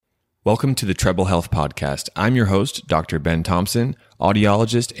Welcome to the Treble Health Podcast. I'm your host, Dr. Ben Thompson,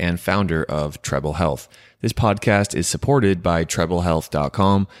 audiologist and founder of Treble Health. This podcast is supported by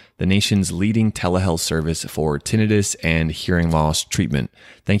TrebleHealth.com, the nation's leading telehealth service for tinnitus and hearing loss treatment.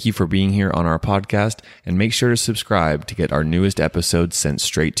 Thank you for being here on our podcast, and make sure to subscribe to get our newest episodes sent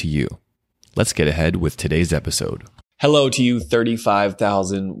straight to you. Let's get ahead with today's episode. Hello to you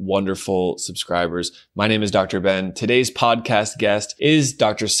 35,000 wonderful subscribers. My name is Dr. Ben. Today's podcast guest is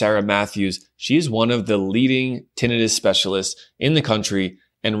Dr. Sarah Matthews. She is one of the leading tinnitus specialists in the country,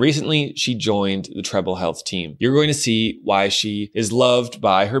 and recently she joined the Treble Health team. You're going to see why she is loved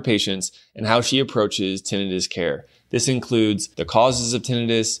by her patients and how she approaches tinnitus care. This includes the causes of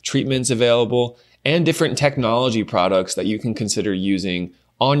tinnitus, treatments available, and different technology products that you can consider using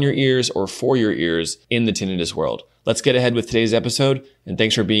on your ears or for your ears in the tinnitus world. Let's get ahead with today's episode, and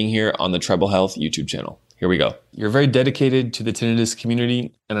thanks for being here on the Treble Health YouTube channel. Here we go. You're very dedicated to the tinnitus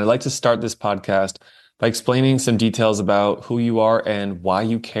community, and I'd like to start this podcast by explaining some details about who you are and why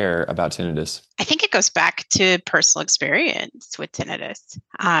you care about tinnitus. I think it goes back to personal experience with tinnitus.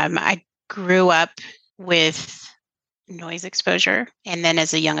 I grew up with noise exposure, and then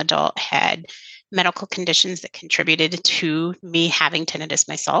as a young adult had medical conditions that contributed to me having tinnitus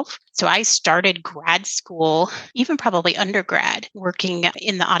myself. So I started grad school, even probably undergrad, working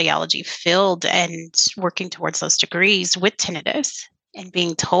in the audiology field and working towards those degrees with tinnitus, and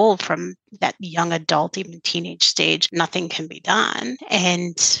being told from that young adult, even teenage stage, nothing can be done.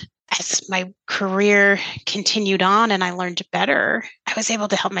 And as my career continued on and I learned better, I was able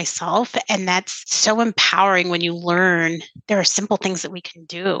to help myself. And that's so empowering when you learn there are simple things that we can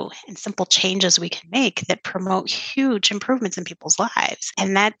do and simple changes we can make that promote huge improvements in people's lives.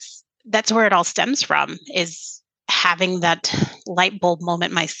 And that's where it all stems from, is having that light bulb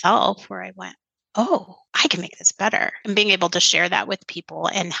moment myself where I went, oh, I can make this better. And being able to share that with people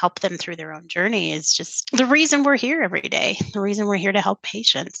and help them through their own journey is just the reason we're here every day, the reason we're here to help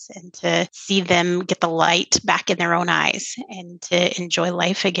patients and to see them get the light back in their own eyes and to enjoy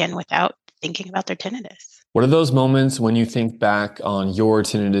life again without thinking about their tinnitus. What are those moments when you think back on your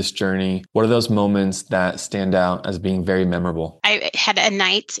tinnitus journey? What are those moments that stand out as being very memorable? I had a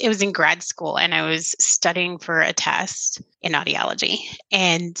night, it was in grad school, and I was studying for a test in audiology.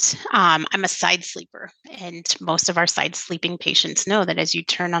 And I'm a side sleeper. And most of our side sleeping patients know that as you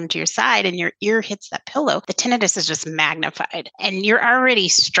turn onto your side and your ear hits that pillow, the tinnitus is just magnified. And you're already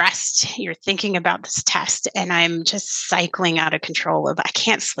stressed. You're thinking about this test. And I'm just cycling out of control of, I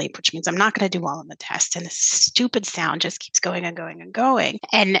can't sleep, which means I'm not going to do well on the test. And this stupid sound just keeps going and going and going.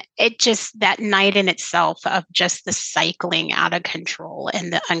 And it just, that night in itself of just the cycling out of control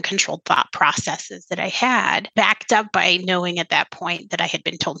and the uncontrolled thought processes that I had, backed up by knowing at that point that I had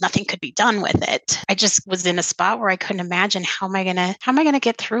been told nothing could be done with it. I just was in a spot where I couldn't imagine how am I going to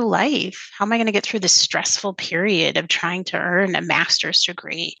get through life? How am I going to get through this stressful period of trying to earn a master's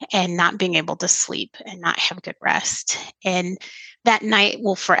degree and not being able to sleep and not have good rest? And that night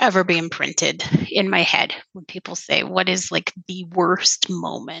will forever be imprinted in my head when people say, what is like the worst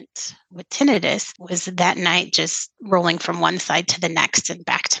moment with tinnitus? Was that night just rolling from one side to the next and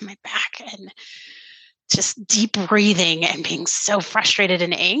back to my back, and just deep breathing and being so frustrated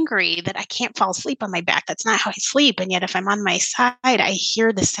and angry that I can't fall asleep on my back. That's not how I sleep. And yet if I'm on my side, I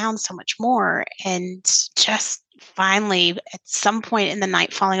hear the sound so much more. And just finally, at some point in the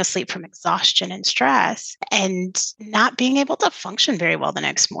night, falling asleep from exhaustion and stress and not being able to function very well the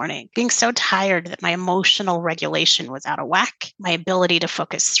next morning, being so tired that my emotional regulation was out of whack. My ability to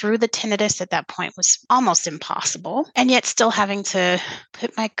focus through the tinnitus at that point was almost impossible. And yet still having to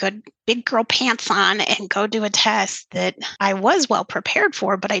put my good big girl pants on and go do a test that I was well prepared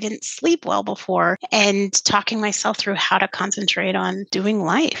for, but I didn't sleep well before, and talking myself through how to concentrate on doing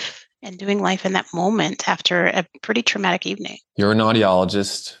life in that moment after a pretty traumatic evening. You're an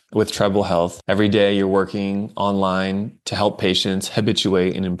audiologist with Treble Health. Every day you're working online to help patients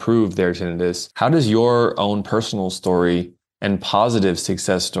habituate and improve their tinnitus. How does your own personal story and positive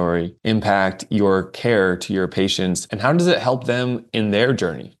success story impact your care to your patients? And how does it help them in their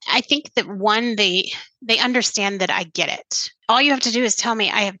journey? I think that one, they understand that I get it. All you have to do is tell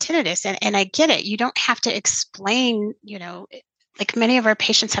me I have tinnitus and I get it. You don't have to explain, like many of our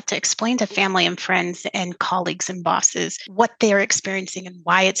patients have to explain to family and friends and colleagues and bosses what they're experiencing and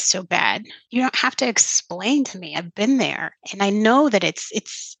why it's so bad. You don't have to explain to me. I've been there. And I know that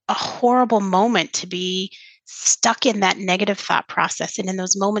it's a horrible moment to be stuck in that negative thought process and in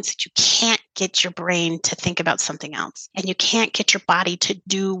those moments that you can't get your brain to think about something else and you can't get your body to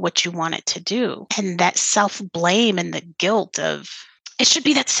do what you want it to do. And that self-blame and the guilt of, it should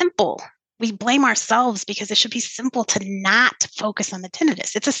be that simple. We blame ourselves because it should be simple to not focus on the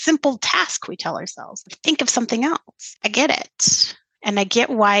tinnitus. It's a simple task, we tell ourselves. Think of something else. I get it. And I get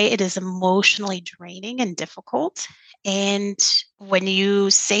why it is emotionally draining and difficult. And when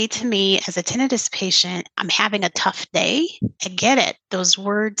you say to me as a tinnitus patient, I'm having a tough day, I get it. Those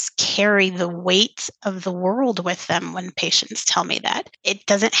words carry the weight of the world with them when patients tell me that. It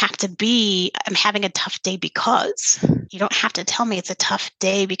doesn't have to be, I'm having a tough day because. You don't have to tell me it's a tough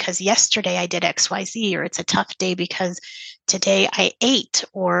day because yesterday I did XYZ, or it's a tough day because today I ate,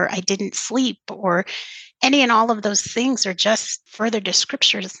 or I didn't sleep, or any and all of those things are just further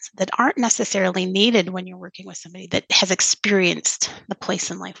descriptors that aren't necessarily needed when you're working with somebody that has experienced the place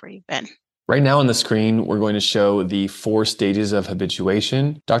in life where you've been. Right now on the screen, we're going to show the 4 stages of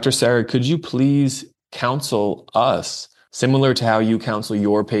habituation. Dr. Sarah, could you please counsel us, similar to how you counsel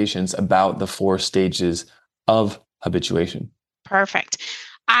your patients, about the 4 stages of habituation? Perfect.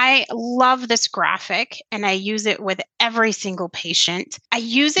 I love this graphic and I use it with every single patient. I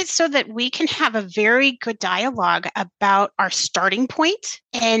use it so that we can have a very good dialogue about our starting point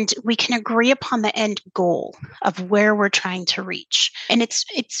and we can agree upon the end goal of where we're trying to reach. And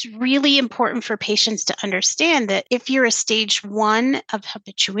it's really important for patients to understand that if you're a stage 1 of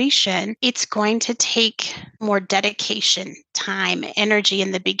habituation, it's going to take more dedication, time, energy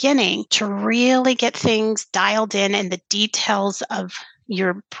in the beginning to really get things dialed in and the details of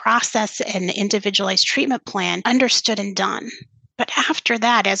your process and individualized treatment plan understood and done. But after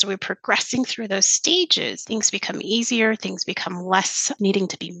that, as we're progressing through those stages, things become easier, things become less needing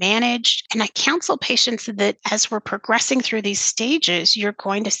to be managed. And I counsel patients that as we're progressing through these stages, you're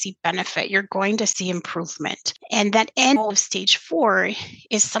going to see benefit, you're going to see improvement. And that end of stage 4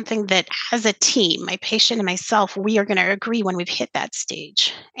 is something that as a team, my patient and myself, we are going to agree when we've hit that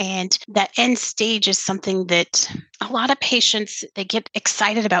stage. And that end stage is something that a lot of patients, they get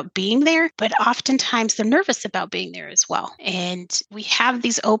excited about being there, but oftentimes they're nervous about being there as well. And we have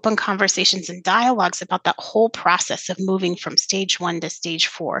these open conversations and dialogues about that whole process of moving from stage 1 to stage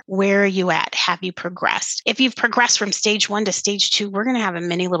 4. Where are you at? Have you progressed? If you've progressed from stage 1 to stage 2, we're going to have a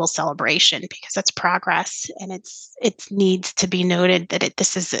mini little celebration because that's progress and it needs to be noted that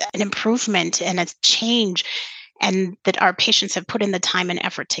this is an improvement and a change, and that our patients have put in the time and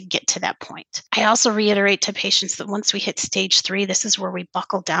effort to get to that point. I also reiterate to patients that once we hit stage 3, this is where we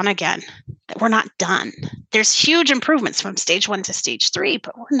buckle down again, that we're not done. There's huge improvements from stage 1 to stage 3,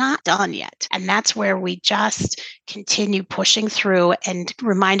 but we're not done yet. And that's where we just continue pushing through and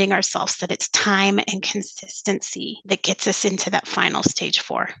reminding ourselves that it's time and consistency that gets us into that final stage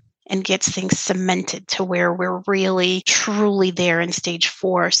 4. And gets things cemented to where we're really, truly there in stage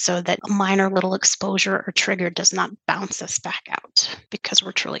 4 so that a minor little exposure or trigger does not bounce us back out because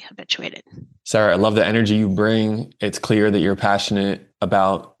we're truly habituated. Sarah, I love the energy you bring. It's clear that you're passionate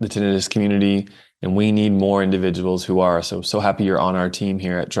about the tinnitus community, and we need more individuals who are. So happy you're on our team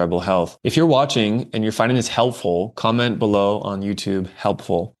here at Treble Health. If you're watching and you're finding this helpful, comment below on YouTube,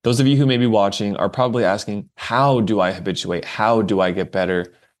 helpful. Those of you who may be watching are probably asking, how do I habituate? How do I get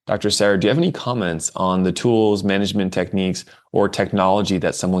better? Dr. Sarah, do you have any comments on the tools, management techniques, or technology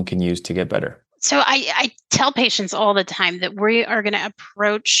that someone can use to get better? So I tell patients all the time that we are going to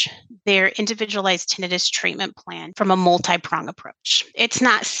approach their individualized tinnitus treatment plan from a multi-prong approach. It's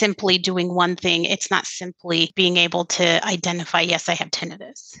not simply doing one thing. It's not simply being able to identify, yes, I have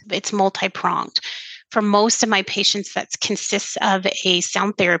tinnitus. It's multi-pronged. For most of my patients, that consists of a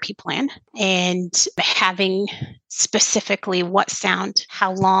sound therapy plan and having specifically what sound,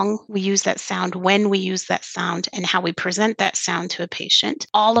 how long we use that sound, when we use that sound, and how we present that sound to a patient.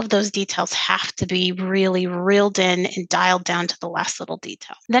 All of those details have to be really reeled in and dialed down to the last little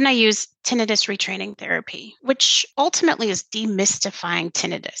detail. Then I use tinnitus retraining therapy, which ultimately is demystifying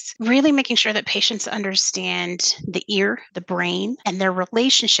tinnitus, really making sure that patients understand the ear, the brain, and their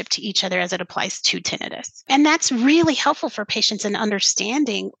relationship to each other as it applies to tinnitus. And that's really helpful for patients in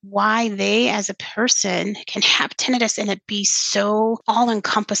understanding why they as a person can have tinnitus and it be so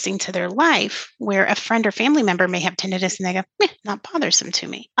all-encompassing to their life, where a friend or family member may have tinnitus and they go, not bothersome to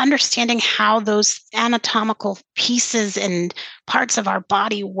me. Understanding how those anatomical pieces and parts of our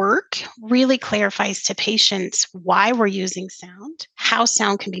body work really clarifies to patients why we're using sound, how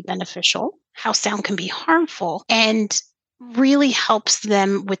sound can be beneficial, how sound can be harmful, and really helps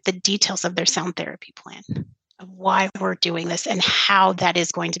them with the details of their sound therapy plan, of why we're doing this and how that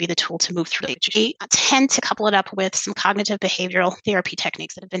is going to be the tool to move through. I tend to couple it up with some cognitive behavioral therapy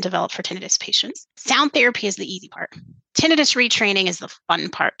techniques that have been developed for tinnitus patients. Sound therapy is the easy part. Tinnitus retraining is the fun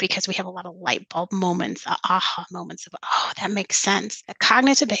part because we have a lot of light bulb moments, aha moments of, oh, that makes sense. The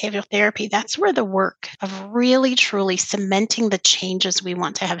cognitive behavioral therapy, that's where the work of really truly cementing the changes we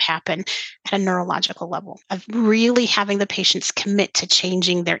want to have happen at a neurological level, of really having the patients commit to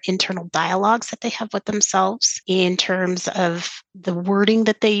changing their internal dialogues that they have with themselves in terms of the wording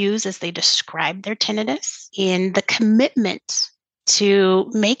that they use as they describe their tinnitus, in the commitment to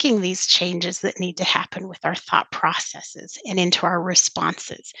making these changes that need to happen with our thought processes and into our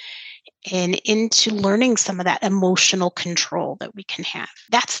responses and into learning some of that emotional control that we can have.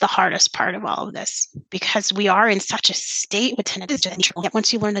 That's the hardest part of all of this because we are in such a state with tinnitus that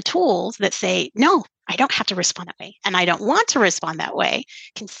once you learn the tools that say, no, I don't have to respond that way and I don't want to respond that way,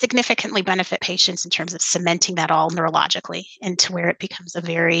 can significantly benefit patients in terms of cementing that all neurologically into where it becomes a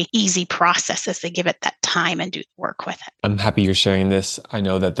very easy process as they give it that time and do work with it. I'm happy you're sharing this. I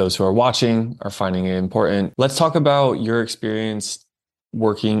know that those who are watching are finding it important. Let's talk about your experience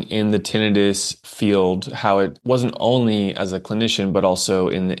working in the tinnitus field, how it wasn't only as a clinician, but also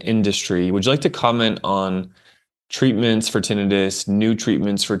in the industry. Would you like to comment on treatments for tinnitus, new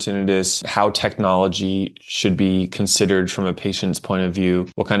treatments for tinnitus, how technology should be considered from a patient's point of view?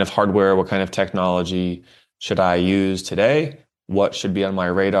 What kind of hardware, what kind of technology should I use today? What should be on my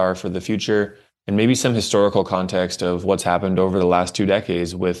radar for the future? And maybe some historical context of what's happened over the last 2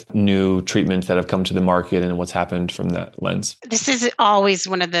 decades with new treatments that have come to the market and what's happened from that lens. This is always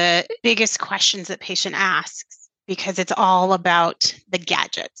one of the biggest questions that patient asks because it's all about the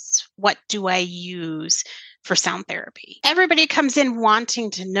gadgets. What do I use for sound therapy? Everybody comes in wanting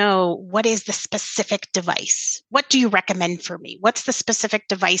to know, what is the specific device? What do you recommend for me? What's the specific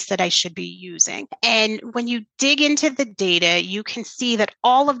device that I should be using? And when you dig into the data, you can see that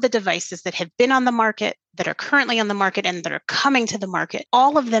all of the devices that have been on the market, that are currently on the market, and that are coming to the market,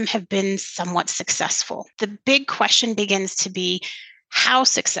 all of them have been somewhat successful. The big question begins to be, how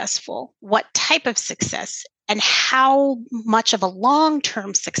successful? What type of success? And how much of a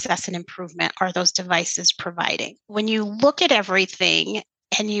long-term success and improvement are those devices providing? When you look at everything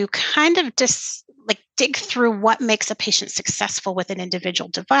and you kind of just dig through what makes a patient successful with an individual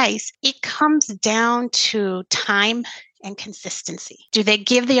device, it comes down to time and consistency. Do they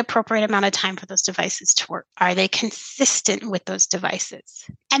give the appropriate amount of time for those devices to work? Are they consistent with those devices?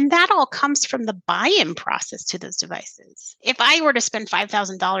 And that all comes from the buy-in process to those devices. If I were to spend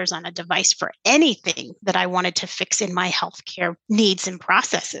 $5,000 on a device for anything that I wanted to fix in my healthcare needs and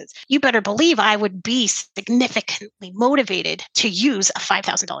processes, you better believe I would be significantly motivated to use a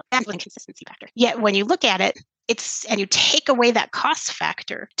 $5,000 consistency factor. Yet when you look at it, and you take away that cost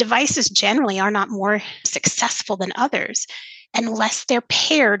factor, devices generally are not more successful than others unless they're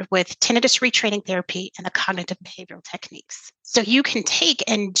paired with tinnitus retraining therapy and the cognitive behavioral techniques. So you can take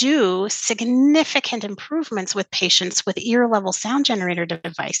and do significant improvements with patients with ear level sound generator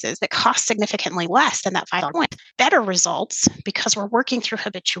devices that cost significantly less than that $5. Better results because we're working through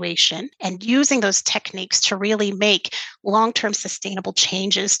habituation and using those techniques to really make long-term sustainable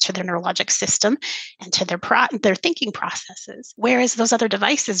changes to their neurologic system and to their thinking processes. Whereas those other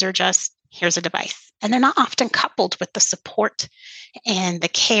devices are just, here's a device. And they're not often coupled with the support and the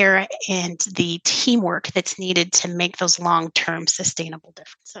care and the teamwork that's needed to make those long-term sustainable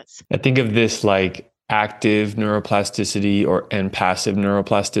differences. I think of this like active neuroplasticity and passive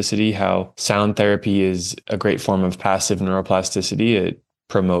neuroplasticity, how sound therapy is a great form of passive neuroplasticity. It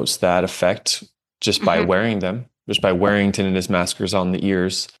promotes that effect just by wearing them. Just by wearing tinnitus maskers on the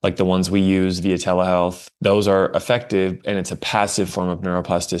ears, like the ones we use via telehealth. Those are effective and it's a passive form of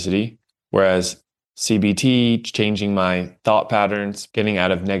neuroplasticity. Whereas CBT, changing my thought patterns, getting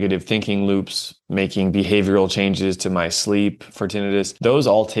out of negative thinking loops, making behavioral changes to my sleep for tinnitus, those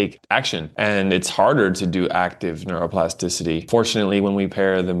all take action. And it's harder to do active neuroplasticity. Fortunately, when we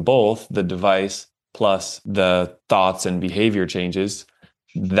pair them both, the device plus the thoughts and behavior changes,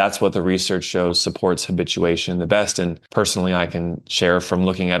 that's what the research shows supports habituation the best. And personally, I can share from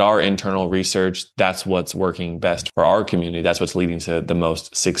looking at our internal research, that's what's working best for our community. That's what's leading to the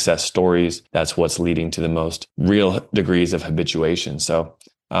most success stories. That's what's leading to the most real degrees of habituation. So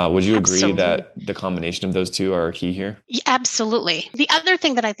would you agree that the combination of those two are key here? Yeah, absolutely. The other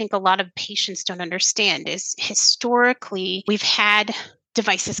thing that I think a lot of patients don't understand is historically, we've had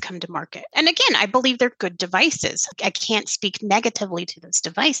devices come to market. And again, I believe they're good devices. I can't speak negatively to those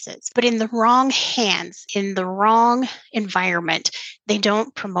devices, but in the wrong hands, in the wrong environment, they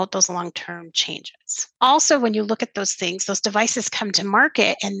don't promote those long-term changes. Also, when you look at those things, those devices come to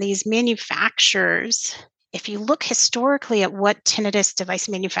market and these manufacturers If you look historically at what tinnitus device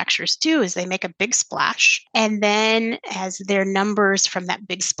manufacturers do is they make a big splash. And then as their numbers from that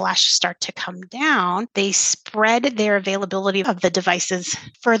big splash start to come down, they spread their availability of the devices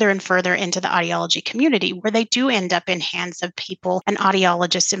further and further into the audiology community, where they do end up in hands of people and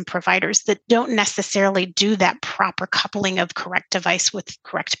audiologists and providers that don't necessarily do that proper coupling of correct device with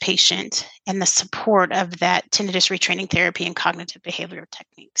correct patient and the support of that tinnitus retraining therapy and cognitive behavioral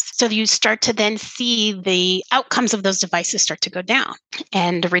techniques. So you start to then see the outcomes of those devices start to go down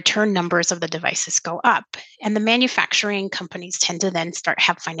and the return numbers of the devices go up. And the manufacturing companies tend to then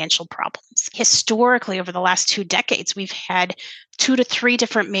have financial problems. Historically, over the last 2 decades, we've had 2 to 3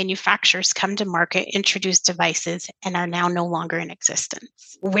 different manufacturers come to market, introduce devices, and are now no longer in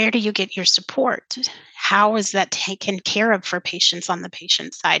existence. Where do you get your support? How is that taken care of for patients on the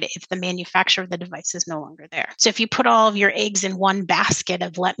patient side if the manufacturer of the device is no longer there? So if you put all of your eggs in one basket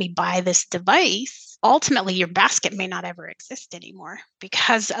of let me buy this device, ultimately your basket may not ever exist anymore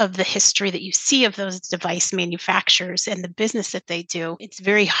because of the history that you see of those device manufacturers and the business that they do. It's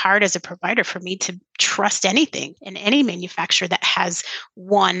very hard as a provider for me to trust anything in any manufacturer that has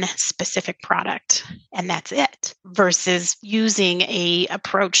one specific product and that's it, versus using a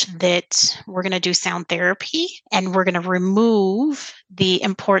approach that we're going to do sound therapy and we're going to remove the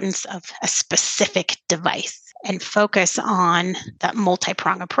importance of a specific device and focus on that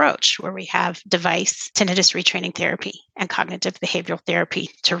multi-prong approach where we have device, tinnitus retraining therapy, and cognitive behavioral therapy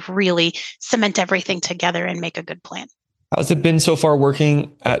to really cement everything together and make a good plan. How's it been so far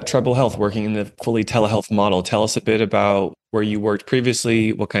working at Treble Health, working in the fully telehealth model? Tell us a bit about where you worked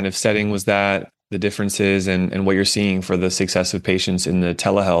previously, what kind of setting was that, the differences, and what you're seeing for the success of patients in the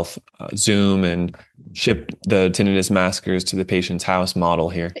telehealth Zoom and ship the tinnitus maskers to the patient's house model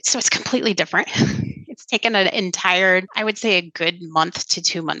here. So it's completely different. It's taken an entire, I would say, a good month to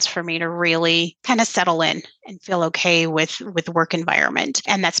 2 months for me to really kind of settle in and feel okay with work environment.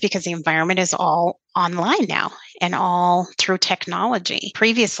 And that's because the environment is all online now and all through technology.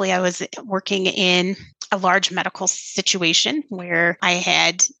 Previously, I was working in a large medical situation where I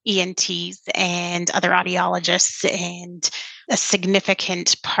had ENTs and other audiologists, and a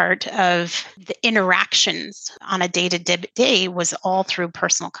significant part of the interactions on a day-to-day was all through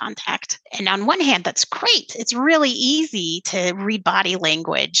personal contact. And on one hand, that's great. It's really easy to read body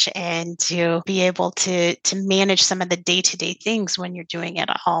language and to be able to manage some of the day-to-day things when you're doing it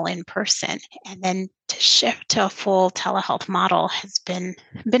all in person. And then to shift to a full telehealth model has been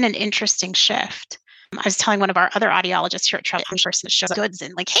an interesting shift. I was telling one of our other audiologists here at Treble in person to show goods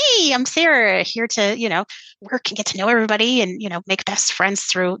and like, hey, I'm Sarah here to, work and get to know everybody and, make best friends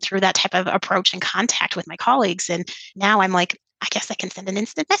through that type of approach and contact with my colleagues. And now I'm like, I guess I can send an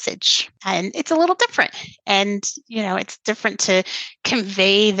instant message, and it's a little different. And, it's different to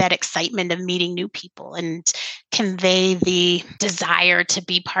convey that excitement of meeting new people and convey the desire to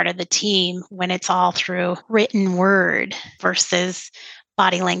be part of the team when it's all through written word versus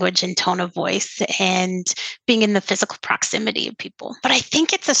body language and tone of voice and being in the physical proximity of people. But I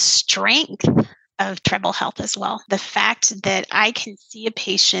think it's a strength of Treble Health as well. The fact that I can see a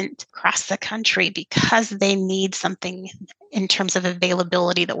patient across the country because they need something in terms of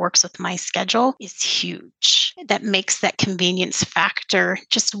availability that works with my schedule is huge. That makes that convenience factor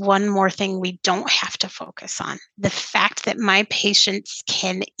just one more thing we don't have to focus on. The fact that my patients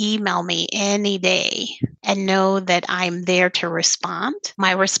can email me any day and know that I'm there to respond.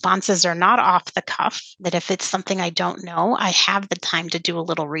 My responses are not off the cuff, that if it's something I don't know, I have the time to do a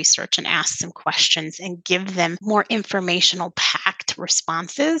little research and ask some questions and give them more informational packed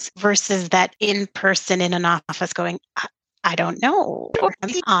responses versus that in person in an office going, I don't know.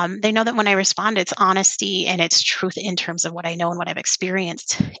 They know that when I respond, it's honesty and it's truth in terms of what I know and what I've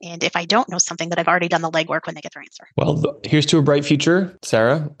experienced. And if I don't know something, that I've already done the legwork when they get their answer. Well, here's to a bright future,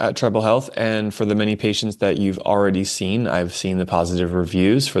 Sarah, at Treble Health. And for the many patients that you've already seen, I've seen the positive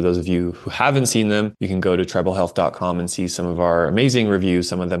reviews. For those of you who haven't seen them, you can go to treblehealth.com and see some of our amazing reviews,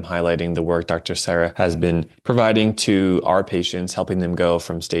 some of them highlighting the work Dr. Sarah has been providing to our patients, helping them go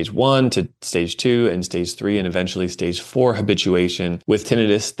from stage 1 to stage 2 and stage 3 and eventually stage 4 habituation with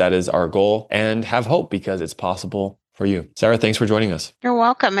tinnitus. That is our goal, and have hope because it's possible for you. Sarah, thanks for joining us. You're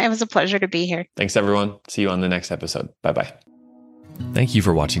welcome. It was a pleasure to be here. Thanks, everyone. See you on the next episode. Bye-bye. Thank you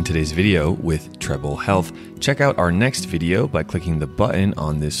for watching today's video with Treble Health. Check out our next video by clicking the button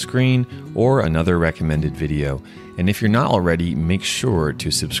on this screen or another recommended video. And if you're not already, make sure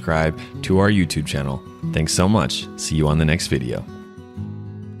to subscribe to our YouTube channel. Thanks so much. See you on the next video.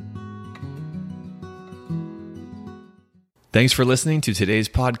 Thanks for listening to today's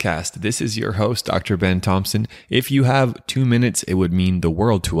podcast. This is your host, Dr. Ben Thompson. If you have 2 minutes, it would mean the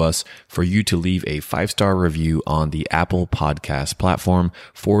world to us for you to leave a 5-star review on the Apple Podcast platform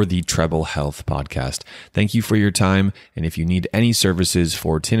for the Treble Health Podcast. Thank you for your time. And if you need any services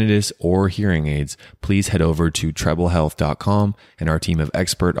for tinnitus or hearing aids, please head over to treblehealth.com and our team of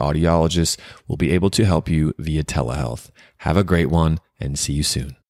expert audiologists will be able to help you via telehealth. Have a great one and see you soon.